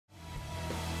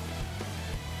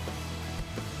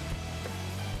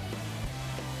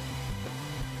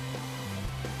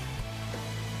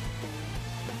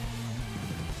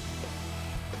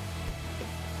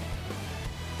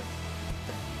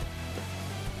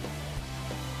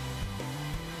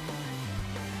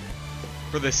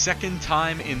For the second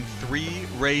time in 3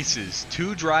 races,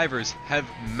 2 drivers have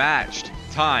matched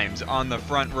times on the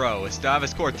front row.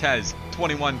 Esteves Cortez,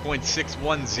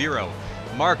 21.610.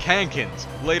 Mark Hankins,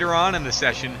 later on in the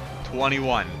session,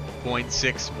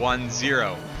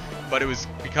 21.610. But it was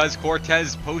because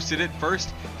Cortez posted it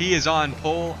first. He is on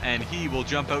pole, and he will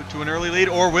jump out to an early lead,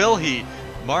 or will he?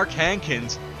 Mark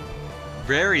Hankins,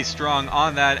 very strong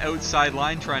on that outside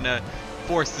line, trying to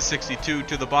force the 62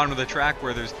 to the bottom of the track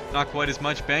where there's not quite as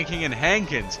much banking, and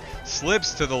Hankins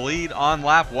slips to the lead on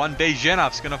lap 1.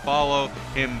 Bejenov's going to follow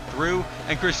him through,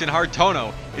 and Christian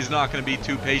Hartono is not going to be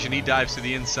too patient. He dives to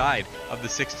the inside of the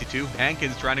 62.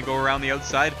 Hankins trying to go around the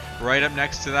outside, right up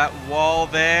next to that wall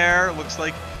there. Looks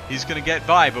like he's going to get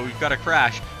by, but we've got a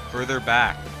crash further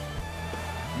back.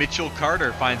 Mitchell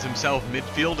Carter finds himself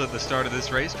midfield at the start of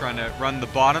this race, trying to run the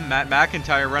bottom. Matt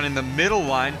McIntyre running the middle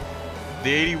line.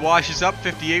 The 80 washes up,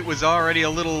 58 was already a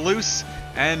little loose,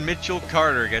 and Mitchell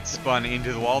Carter gets spun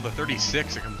into the wall. The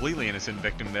 36, a completely innocent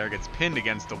victim there, gets pinned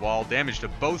against the wall, damage to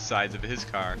both sides of his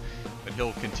car, but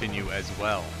he'll continue as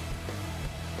well.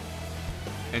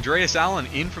 Andreas Allen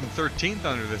in from 13th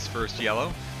under this first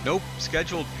yellow. No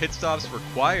scheduled pit stops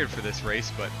required for this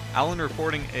race, but Allen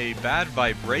reporting a bad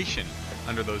vibration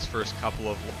under those first couple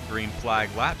of green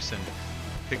flag laps, and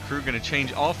pit crew going to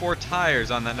change all 4 tires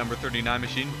on that number 39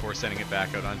 machine before sending it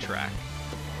back out on track.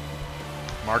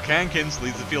 Mark Hankins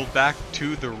leads the field back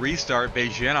to the restart.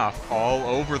 Bejenov all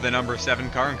over the number 7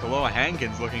 car, and Kaloa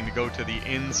Hankins looking to go to the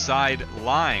inside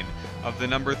line of the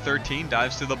number 13,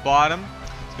 dives to the bottom.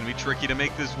 It's going to be tricky to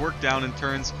make this work down in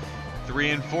turns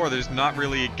 3 and 4. There's not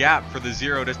really a gap for the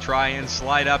 0 to try and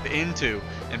slide up into,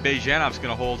 and Bejenov's going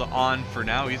to hold on for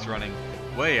now. He's running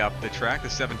way up the track. The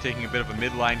 7 taking a bit of a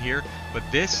midline here, but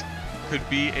this could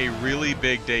be a really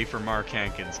big day for Mark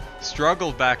Hankins.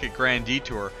 Struggled back at Grand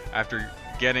Detour after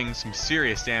getting some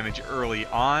serious damage early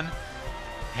on.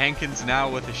 Hankins now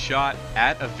with a shot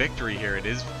at a victory here. It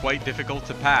is quite difficult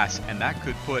to pass, and that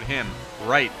could put him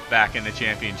right back in the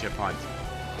championship hunt.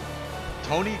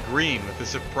 Tony Green with a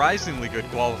surprisingly good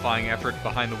qualifying effort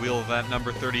behind the wheel of that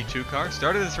number 32 car.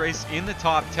 Started this race in the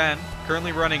top 10,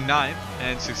 currently running 9th,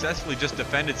 and successfully just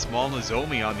defended Small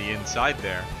Nozomi on the inside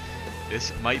there.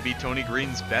 This might be Tony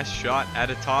Green's best shot at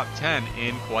a top 10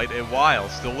 in quite a while.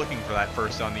 Still looking for that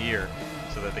first on the year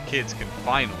so that the kids can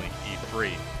finally eat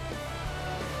free.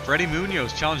 Freddie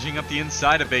Munoz challenging up the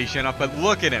inside of Bejenov, but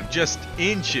look at him, just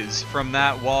inches from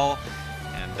that wall.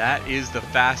 And that is the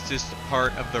fastest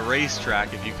part of the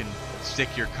racetrack. If you can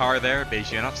stick your car there,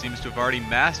 Bejenov seems to have already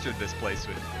mastered this place.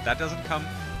 But that doesn't come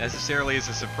necessarily as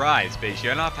a surprise.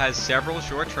 Bejenov has several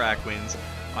short track wins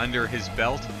under his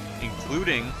belt,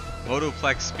 including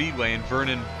Motoplex Speedway in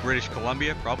Vernon, British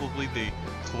Columbia, probably the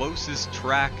closest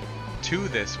track to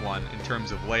this one in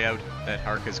terms of layout that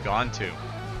HARC has gone to.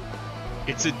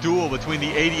 It's a duel between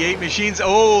the 88 machines.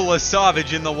 Oh,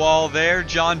 Lasavage in the wall there.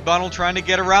 John Bunnell trying to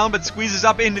get around, but squeezes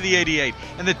up into the 88.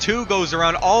 And the 2 goes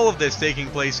around. All of this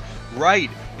taking place right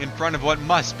in front of what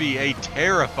must be a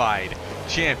terrified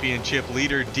championship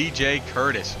leader, DJ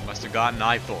Kurtis. Must have gotten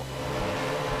eyeful.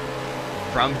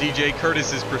 From DJ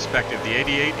Kurtis's perspective, the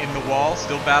 88 in the wall,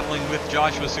 still battling with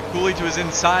Joshua Sekuli to his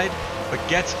inside, but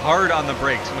gets hard on the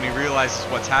brakes when he realizes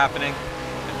what's happening,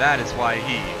 and that is why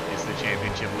he is the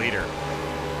championship leader.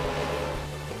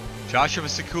 Joshua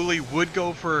Sekuli would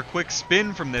go for a quick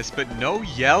spin from this, but no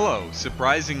yellow.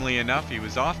 Surprisingly enough, he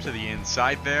was off to the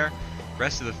inside there. The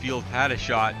rest of the field had a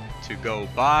shot to go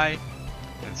by,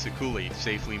 and Sekuli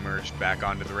safely merged back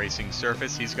onto the racing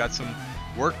surface. He's got some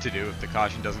work to do if the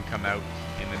caution doesn't come out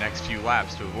in the next few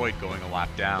laps to avoid going a lap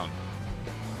down.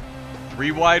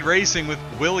 3 wide racing with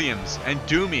Williams and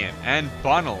Dumian and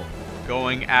Bunnell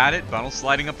going at it. Bunnell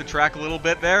sliding up the track a little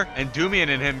bit there, and Dumian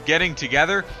and him getting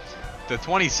together. The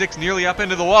 26 nearly up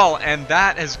into the wall, and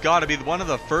that has got to be one of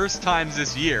the first times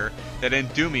this year that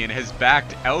Endumian has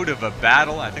backed out of a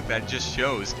battle. I think that just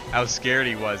shows how scared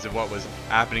he was of what was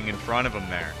happening in front of him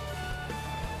there.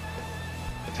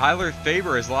 Tyler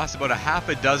Faber has lost about a half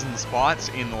a dozen spots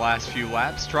in the last few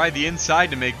laps. Tried the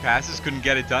inside to make passes, couldn't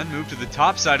get it done. Moved to the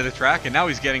top side of the track, and now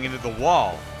he's getting into the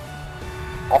wall.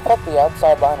 I thought the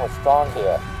outside line was strong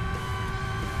here.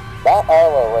 That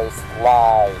Oil race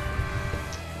lied.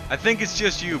 I think it's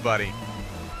just you, buddy.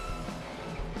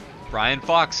 Brian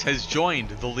Fox has joined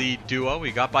the lead duo.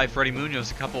 He got by Freddie Munoz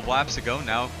a couple of laps ago.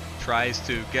 Now tries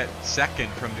to get second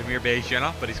from Damir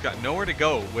Bejenov, but he's got nowhere to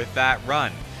go with that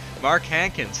run. Mark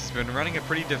Hankins has been running a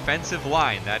pretty defensive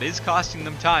line. That is costing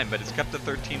them time, but it's kept the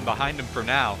 13 behind him for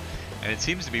now. And it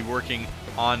seems to be working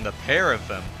on the pair of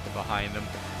them behind them.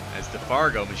 as the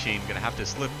Fargo machine going to have to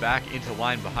slip back into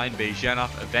line behind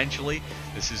Bejenov eventually.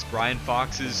 This is Brian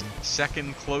Fox's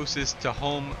second closest to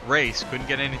home race. Couldn't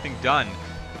get anything done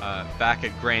back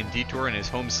at Grand Detour in his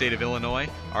home state of Illinois.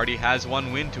 Already has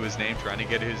one win to his name, trying to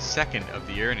get his second of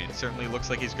the year, and it certainly looks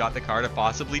like he's got the car to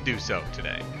possibly do so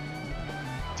today.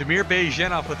 Damir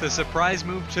Bejenov with a surprise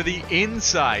move to the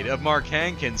inside of Mark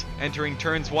Hankins, entering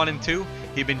turns 1 and 2.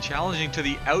 He'd been challenging to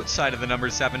the outside of the number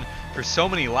 7 for so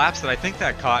many laps that I think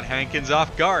that caught Hankins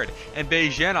off guard, and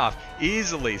Bejenov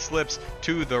easily slips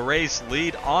to the race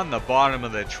lead on the bottom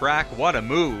of the track. What a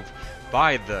move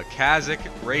by the Kazakh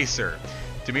racer.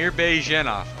 Damir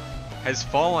Bejenov has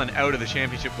fallen out of the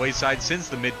championship wayside since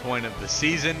the midpoint of the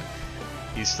season.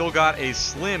 He's still got a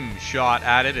slim shot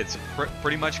at it. It's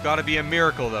pretty much got to be a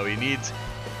miracle, though. He needs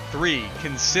 3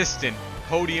 consistent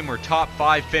podium or top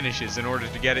 5 finishes in order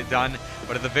to get it done.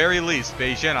 But at the very least,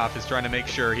 Bejenov is trying to make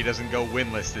sure he doesn't go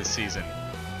winless this season.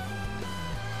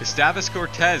 Gustavus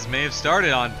Cortez may have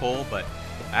started on pole, but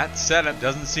that setup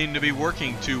doesn't seem to be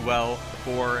working too well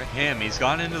for him. He's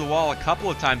gone into the wall a couple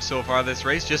of times so far this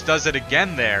race, just does it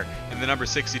again there in the number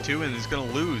 62, and is going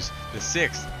to lose the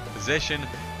 6th position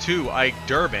to Ike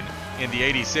Durbin in the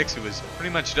 86, who has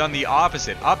pretty much done the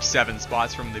opposite, up 7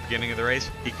 spots from the beginning of the race.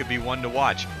 He could be one to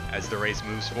watch as the race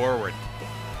moves forward.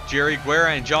 Jerry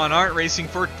Guerra and John Arndt racing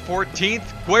for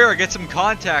 14th. Guerra gets some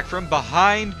contact from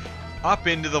behind, up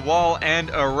into the wall, and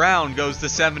around goes the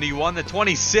 71. The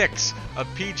 26 of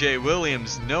PJ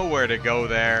Williams, nowhere to go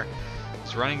there.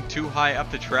 He's running too high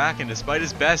up the track, and despite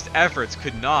his best efforts,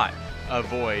 could not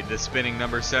avoid the spinning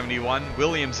number 71.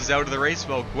 Williams is out of the race,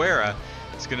 while Guerra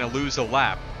is going to lose a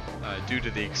lap due to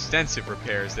the extensive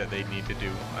repairs that they need to do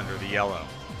under the yellow.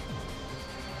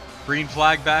 Green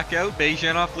flag back out.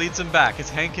 Bejenov leads him back. It's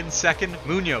Hankins second.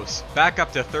 Munoz back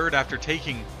up to third after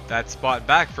taking that spot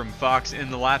back from Fox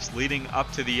in the laps leading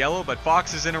up to the yellow, but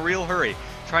Fox is in a real hurry,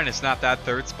 trying to snap that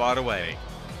third spot away.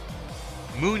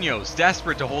 Munoz,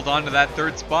 desperate to hold on to that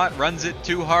third spot, runs it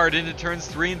too hard into turns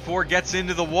 3 and 4, gets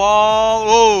into the wall.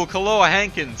 Oh, Kaloa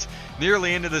Hankins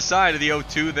nearly into the side of the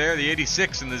 02 there. The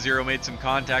 86 in the 0 made some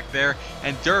contact there.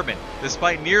 And Durbin,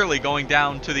 despite nearly going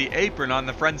down to the apron on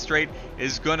the front straight,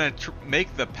 is going to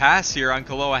make the pass here on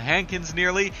Kaloa Hankins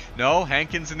nearly. No,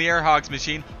 Hankins in the Air Hogs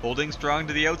machine, holding strong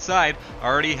to the outside,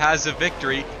 already has a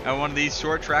victory at one of these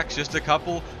short tracks just a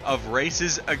couple of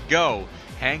races ago.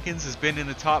 Hankins has been in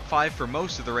the top 5 for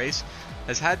most of the race,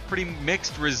 has had pretty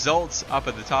mixed results up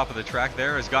at the top of the track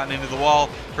there, has gotten into the wall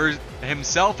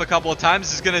himself a couple of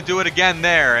times, is going to do it again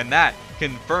there, and that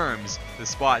confirms the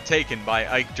spot taken by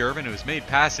Ike Durbin, who's made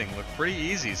passing look pretty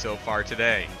easy so far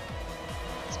today.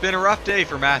 It's been a rough day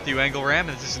for Matthew Engelram,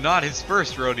 and this is not his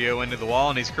first rodeo into the wall,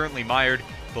 and he's currently mired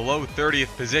below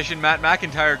 30th position. Matt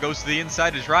McIntyre goes to the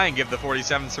inside to try and give the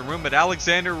 47 some room, but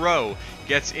Alexander Rowe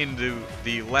gets into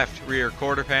the left rear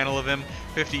quarter panel of him.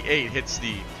 58 hits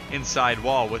the inside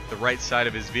wall with the right side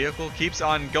of his vehicle, keeps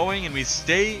on going, and we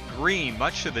stay green,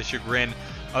 much to the chagrin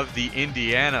of the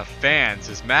Indiana fans,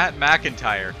 as Matt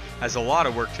McIntyre has a lot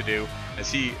of work to do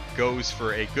as he goes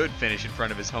for a good finish in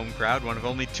front of his home crowd, one of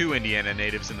only 2 Indiana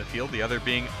natives in the field, the other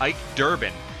being Ike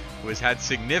Durbin, who has had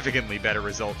significantly better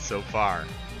results so far.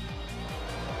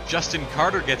 Justin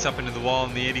Carter gets up into the wall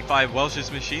in the 85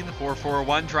 Welsh's machine, the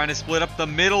 441, trying to split up the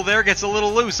middle there, gets a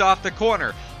little loose off the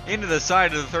corner, into the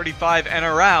side of the 35 and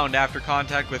around after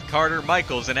contact with Carter.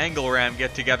 Michaels and Engelram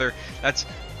get together. That's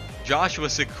Joshua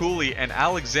Sikuli and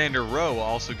Alexander Rowe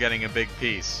also getting a big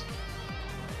piece.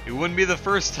 It wouldn't be the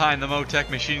first time the Motec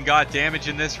machine got damage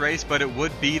in this race, but it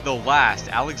would be the last.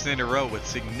 Alexander Rowe with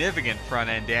significant front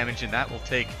end damage, and that will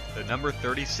take the number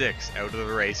 36 out of the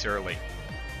race early.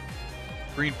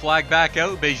 Green flag back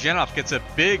out. Bejenov gets a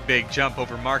big jump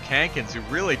over Mark Hankins, who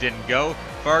really didn't go.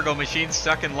 Fargo machine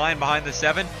stuck in line behind the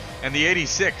 7, and the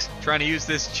 86 trying to use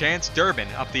this chance. Durbin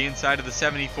up the inside of the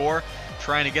 74,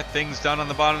 trying to get things done on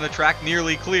the bottom of the track,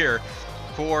 nearly clear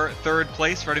for third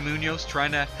place. Freddie Munoz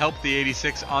trying to help the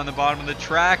 86 on the bottom of the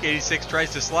track. 86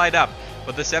 tries to slide up,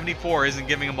 but the 74 isn't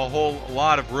giving him a whole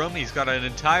lot of room. He's got an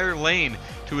entire lane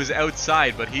to his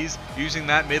outside, but he's using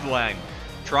that midline,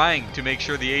 trying to make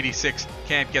sure the 86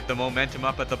 can't get the momentum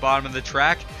up at the bottom of the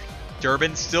track.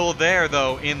 Durbin still there,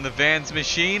 though, in the Vans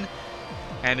machine,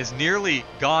 and is nearly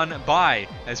gone by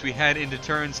as we head into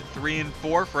turns 3 and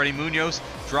 4. Freddie Munoz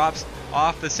drops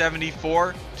off the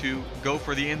 74 to go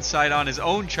for the inside on his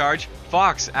own charge.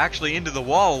 Fox actually into the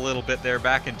wall a little bit there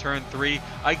back in turn 3.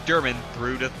 Ike Durbin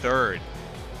through to third.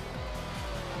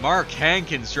 Mark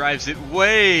Hankins drives it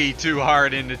way too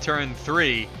hard into turn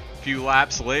 3. few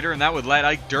laps later, and that would let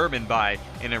Ike Durbin by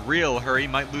in a real hurry.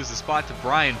 Might lose the spot to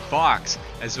Brian Fox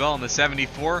as well in the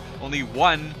 74. Only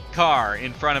one car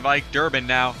in front of Ike Durbin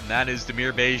now, and that is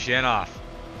Damir Bejjanov.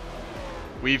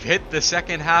 We've hit the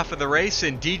second half of the race,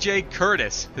 and DJ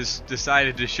Kurtis has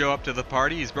decided to show up to the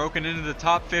party. He's broken into the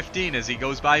top 15 as he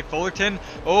goes by Fullerton.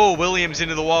 Oh, Williams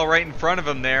into the wall right in front of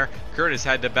him there. Kurtis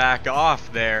had to back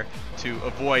off there to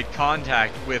avoid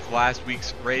contact with last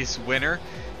week's race winner,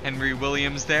 Henry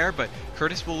Williams there, but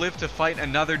Kurtis will live to fight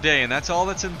another day, and that's all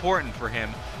that's important for him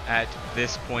at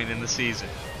this point in the season.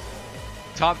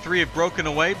 Top three have broken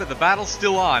away, but the battle's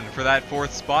still on for that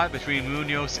fourth spot between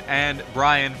Munoz and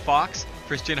Brian Fox.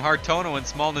 Christian Hartono and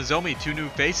Small Nozomi, two new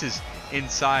faces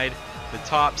inside the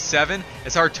top 7,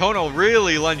 as Hartono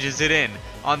really lunges it in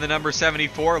on the number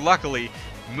 74. Luckily,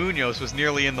 Munoz was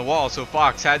nearly in the wall, so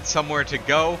Fox had somewhere to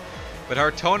go. But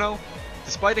Hartono,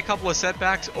 despite a couple of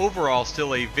setbacks, overall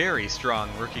still a very strong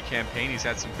rookie campaign. He's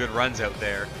had some good runs out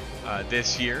there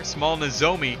this year. Small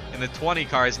Nozomi in the 20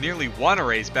 car has nearly won a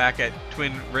race back at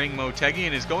Twin Ring Motegi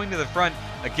and is going to the front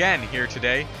again here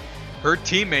today. Her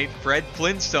teammate Fred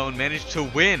Flintstone managed to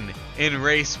win in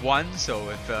race 1, so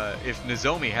if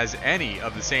Nozomi has any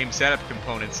of the same setup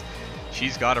components,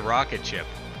 she's got a rocket ship.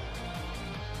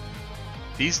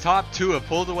 These top two have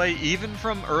pulled away even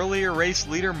from earlier race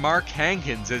leader Mark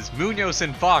Hankins, as Munoz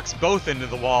and Fox both into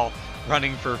the wall,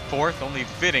 running for 4th, only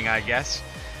fitting, I guess.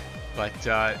 But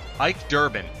Ike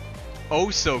Durbin, oh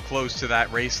so close to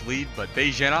that race lead, but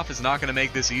Bejjanov is not going to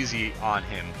make this easy on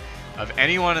him. Of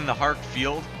anyone in the HARC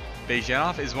field,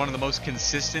 Bejjanov is one of the most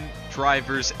consistent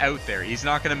drivers out there. He's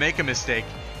not going to make a mistake,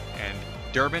 and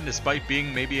Durbin, despite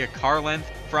being maybe a car length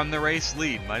from the race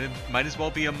lead, might as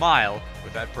well be a mile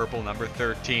with that purple number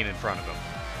 13 in front of him.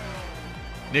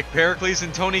 Nick Pericles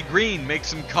and Tony Green make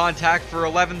some contact for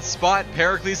 11th spot.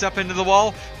 Pericles up into the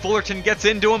wall. Fullerton gets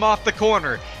into him off the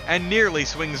corner and nearly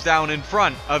swings down in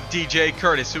front of DJ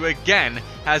Kurtis, who again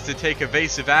has to take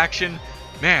evasive action.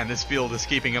 Man, this field is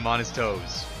keeping him on his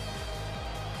toes.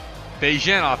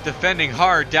 Bejjanov defending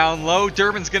hard down low.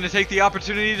 Durbin's going to take the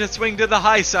opportunity to swing to the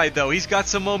high side, though. He's got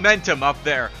some momentum up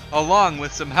there, along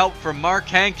with some help from Mark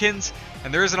Hankins,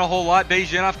 and there isn't a whole lot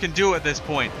Bejjanov can do at this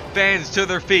point. Fans to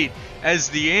their feet as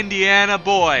the Indiana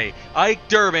boy, Ike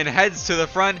Durbin, heads to the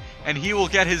front, and he will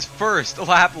get his first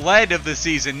lap lead of the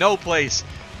season. No place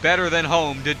better than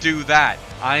home to do that,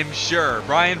 I'm sure.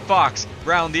 Brian Fox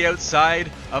round the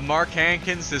outside of Mark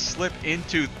Hankins to slip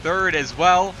into 3rd as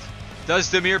well.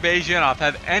 Does Damir Bejjanov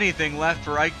have anything left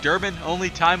for Ike Durbin? Only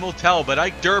time will tell, but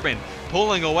Ike Durbin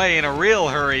pulling away in a real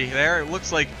hurry there. It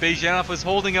looks like Bejjanov was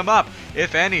holding him up,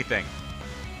 if anything.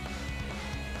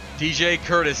 DJ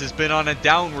Kurtis has been on a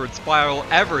downward spiral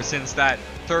ever since that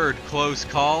 3rd close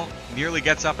call. Nearly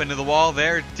gets up into the wall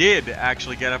there. Did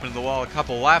actually get up into the wall a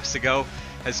couple laps ago.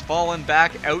 Has fallen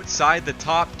back outside the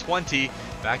top 20,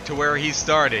 back to where he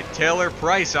started. Taylor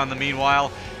Price, on the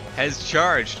meanwhile, has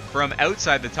charged from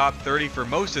outside the top 30 for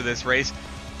most of this race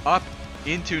up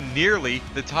into nearly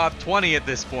the top 20 at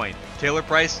this point. Taylor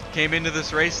Price came into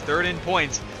this race 3rd in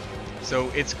points, so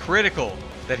it's critical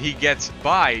that he gets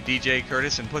by DJ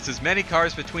Kurtis and puts as many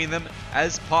cars between them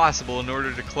as possible in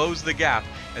order to close the gap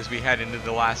as we head into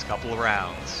the last couple of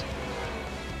rounds.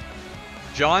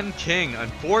 John King,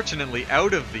 unfortunately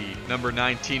out of the number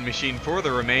 19 machine for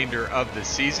the remainder of the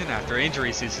season after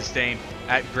injuries he sustained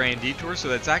at Grand Detour, so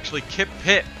that's actually Kip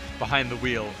Pitt behind the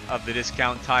wheel of the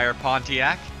Discount Tire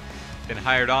Pontiac. Been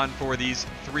hired on for these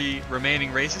 3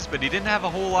 remaining races, but he didn't have a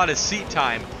whole lot of seat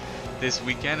time this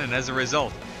weekend, and as a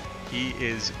result, he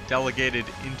is delegated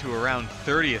into around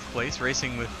 30th place,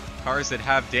 racing with cars that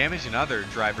have damage and other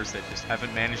drivers that just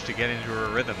haven't managed to get into a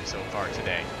rhythm so far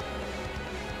today.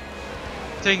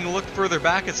 Taking a look further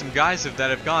back at some guys that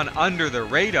have gone under the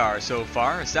radar so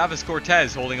far. Savas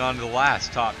Cortez holding on to the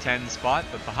last top 10 spot,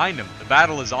 but behind him, the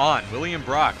battle is on. William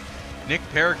Brock, Nick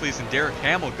Pericles, and Derek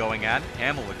Hamill going at it.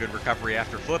 Hamill, a good recovery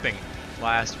after flipping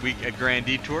last week at Grand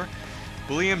Detour.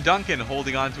 William Duncan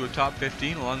holding on to a top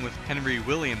 15 along with Henry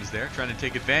Williams there, trying to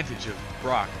take advantage of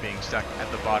Brock being stuck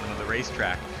at the bottom of the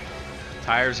racetrack.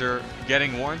 Tires are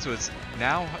getting worn, so it's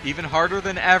now even harder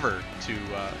than ever to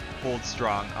hold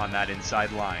strong on that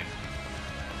inside line.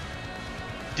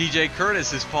 DJ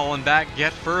Kurtis has fallen back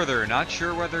yet further. Not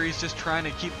sure whether he's just trying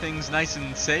to keep things nice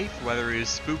and safe, whether he's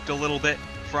spooked a little bit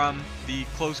from the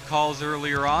close calls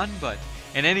earlier on, but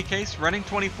in any case, running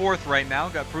 24th right now.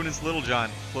 Got Prudence Littlejohn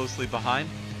closely behind.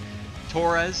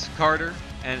 Torres, Carter,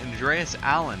 and Andreas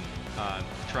Allen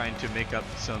trying to make up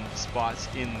some spots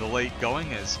in the late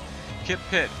going, as Kip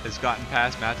Pitt has gotten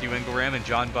past Matthew Engelram and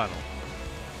John Bunnell.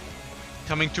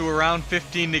 Coming to around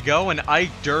 15 to go, and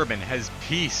Ike Durbin has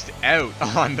pieced out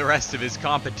on the rest of his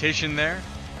competition there.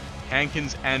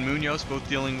 Hankins and Munoz both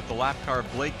dealing with the lap car.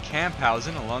 Blake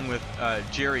Camphausen, along with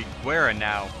Jerry Guerra,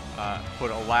 now put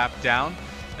a lap down,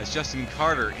 as Justin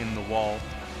Carter in the wall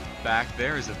back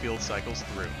there as the field cycles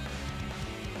through.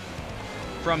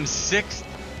 From 6th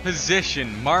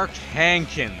position, Mark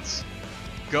Hankins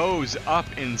goes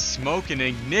up in smoke. An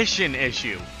ignition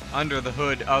issue under the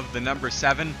hood of the number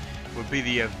 7 would be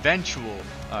the eventual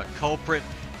culprit,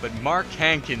 but Mark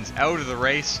Hankins out of the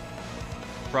race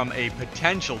from a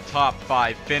potential top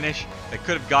 5 finish that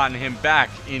could have gotten him back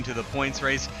into the points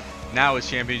race. Now his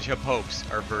championship hopes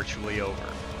are virtually over.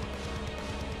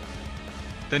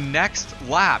 The next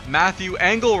lap, Matthew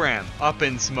Engelram up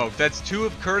in smoke. That's 2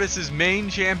 of Kurtis's main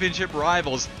championship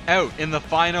rivals out in the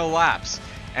final laps.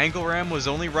 Engelram was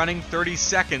only running 30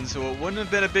 seconds, so it wouldn't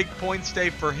have been a big points day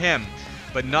for him.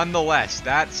 But nonetheless,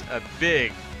 that's a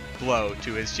big blow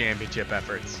to his championship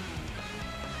efforts.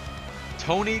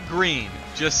 Tony Green,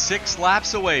 just 6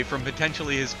 laps away from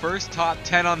potentially his first top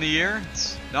 10 on the year.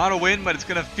 It's not a win, but it's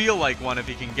going to feel like one if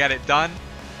he can get it done.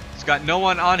 He's got no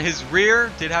one on his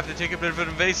rear. Did have to take a bit of an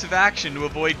evasive action to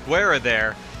avoid Guerra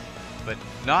there, but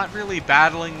not really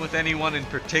battling with anyone in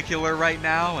particular right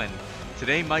now, and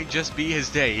today might just be his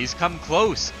day. He's come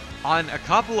close on a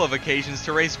couple of occasions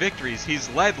to race victories. He's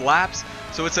led laps,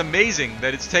 so it's amazing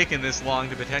that it's taken this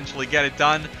long to potentially get it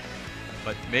done.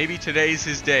 But maybe today's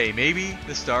his day. Maybe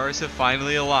the stars have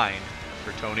finally aligned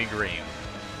for Tony Green.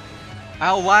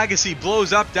 Al Lagasse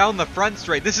blows up down the front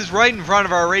straight. This is right in front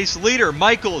of our race leader.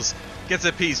 Michaels gets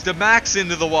a piece. DeMax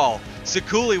into the wall.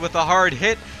 Sekuli with a hard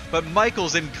hit, but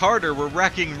Michaels and Carter were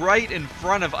wrecking right in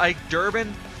front of Ike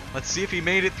Durbin. Let's see if he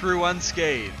made it through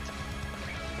unscathed.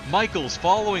 Michaels,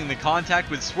 following the contact,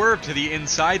 would swerve to the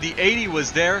inside. The 80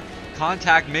 was there.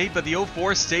 Contact made, but the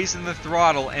 04 stays in the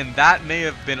throttle, and that may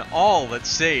have been all that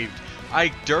saved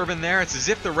Ike Durbin there. It's as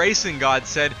if the racing god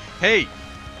said, hey,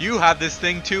 you have this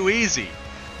thing too easy.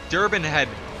 Durbin had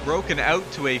broken out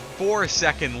to a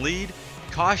 4-second lead.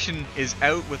 Caution is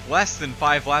out with less than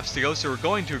 5 laps to go, so we're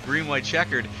going to a green-white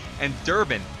checkered, and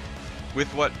Durbin,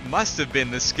 with what must have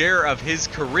been the scare of his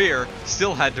career,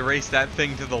 still had to race that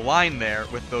thing to the line there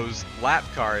with those lap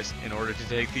cars in order to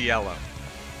take the yellow.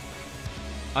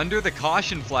 Under the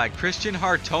caution flag, Christian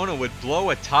Hartona would blow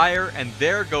a tire, and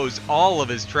there goes all of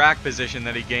his track position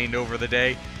that he gained over the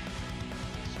day.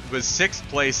 It was 6th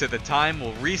place at the time,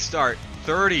 will restart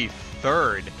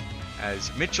 33rd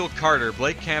as Mitchell Carter,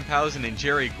 Blake Camphausen, and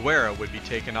Jerry Guerra would be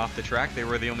taken off the track. They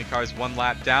were the only cars 1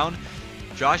 lap down.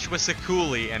 Joshua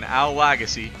Sekuli and Al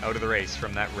Lagasse out of the race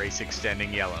from that race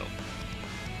extending yellow.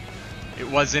 It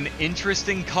was an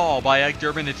interesting call by Ike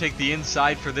Durbin to take the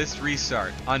inside for this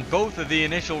restart. On both of the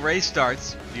initial race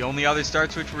starts, the only other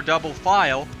starts which were double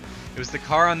file, it was the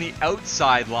car on the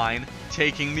outside line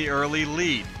taking the early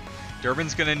lead.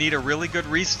 Durbin's going to need a really good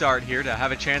restart here to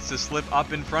have a chance to slip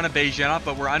up in front of Bejanov,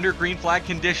 but we're under green flag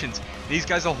conditions. These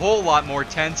guys a whole lot more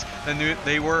tense than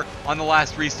they were on the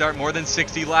last restart more than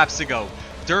 60 laps ago.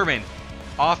 Durbin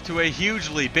off to a huge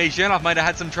lead. Bejanov might have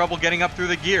had some trouble getting up through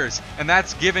the gears, and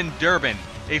that's given Durbin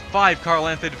a 5-car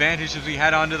length advantage as we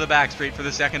head onto the back straight for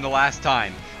the second to last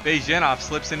time. Bejanov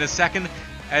slips into second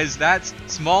as that's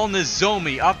Small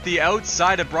Nozomi up the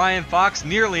outside of Brian Fox,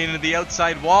 nearly into the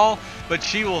outside wall, but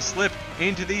she will slip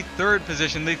into the 3rd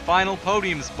position, the final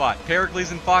podium spot.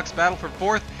 Pericles and Fox battle for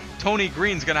 4th. Tony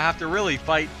Green's going to have to really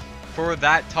fight for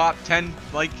that top 10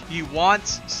 like he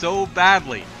wants so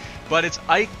badly. But it's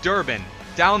Ike Durbin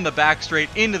down the back straight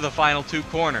into the final 2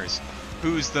 corners,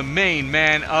 who's the main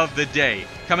man of the day.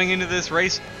 Coming into this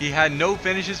race, he had no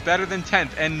finishes better than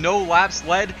 10th and no laps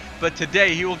led, but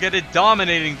today he will get a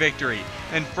dominating victory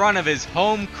in front of his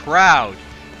home crowd,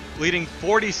 leading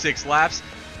 46 laps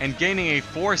and gaining a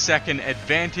 4-second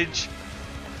advantage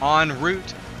en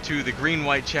route to the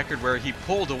green-white checkered, where he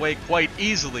pulled away quite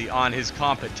easily on his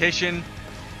competition.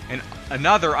 And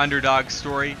another underdog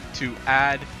story to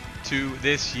add to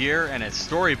this year, and a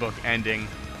storybook ending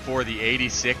for the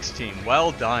 86 team.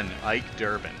 Well done, Ike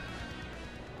Durbin.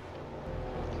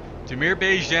 Damir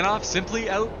Bejanov simply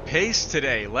outpaced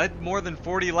today, led more than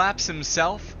 40 laps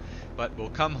himself, but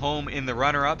will come home in the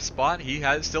runner-up spot. He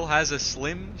still has a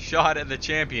slim shot at the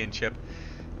championship,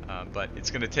 but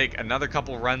it's going to take another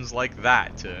couple runs like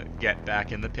that to get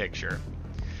back in the picture.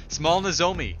 Small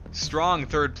Nozomi, strong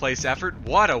 3rd place effort.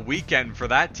 What a weekend for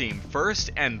that team.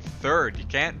 1st and 3rd. You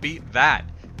can't beat that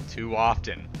too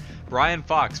often. Brian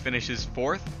Fox finishes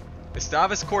 4th.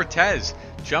 Gustavus Cortez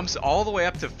jumps all the way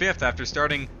up to 5th after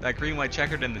starting that green-white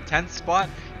checkered in the 10th spot.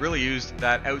 Really used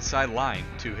that outside line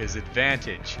to his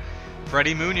advantage.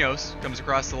 Freddie Munoz comes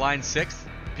across the line 6th.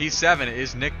 P7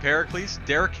 is Nick Pericles.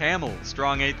 Derek Hamill,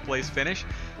 strong 8th place finish.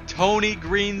 Tony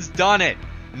Green's done it.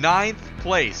 9th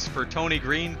place for Tony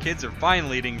Green. Kids are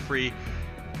finally leading free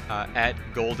at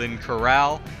Golden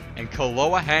Corral. And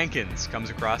Kaloa Hankins comes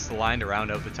across the line to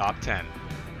round out the top 10.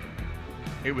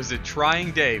 It was a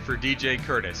trying day for DJ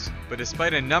Kurtis, but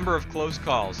despite a number of close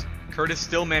calls, Kurtis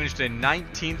still managed a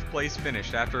 19th place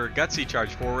finish after a gutsy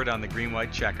charge forward on the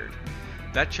green-white checkered.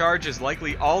 That charge is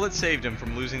likely all that saved him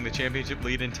from losing the championship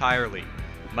lead entirely.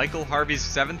 Michael Harvey's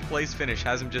 7th place finish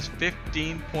has him just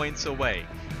 15 points away,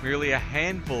 merely a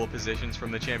handful of positions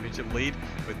from the championship lead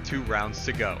with 2 rounds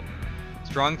to go.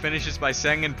 Strong finishes by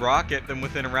Seng and Brock get them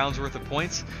within a round's worth of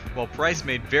points, while Price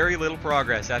made very little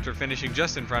progress after finishing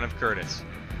just in front of Kurtis.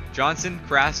 Johnson,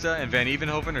 Krasta, and Van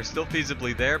Evenhoven are still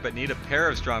feasibly there, but need a pair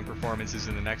of strong performances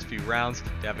in the next few rounds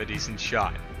to have a decent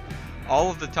shot.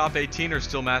 All of the top 18 are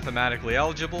still mathematically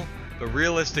eligible, but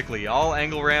realistically, all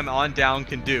Angle Ram on down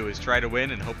can do is try to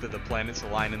win and hope that the planets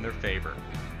align in their favor.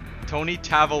 Tony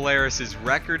Tavolaris'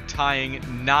 record-tying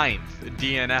 9th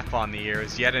DNF on the year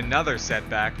is yet another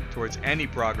setback towards any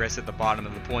progress at the bottom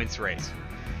of the points race.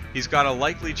 He's got a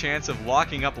likely chance of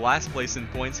locking up last place in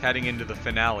points heading into the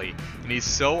finale, and he's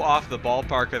so off the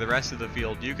ballpark of the rest of the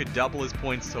field you could double his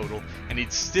points total and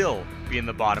he'd still be in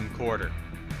the bottom quarter.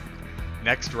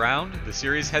 Next round, the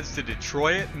series heads to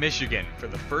Detroit, Michigan for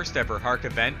the first ever HARC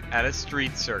event at a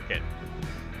street circuit.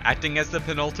 Acting as the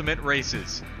penultimate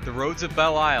races, the roads of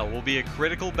Belle Isle will be a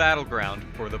critical battleground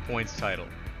for the points title.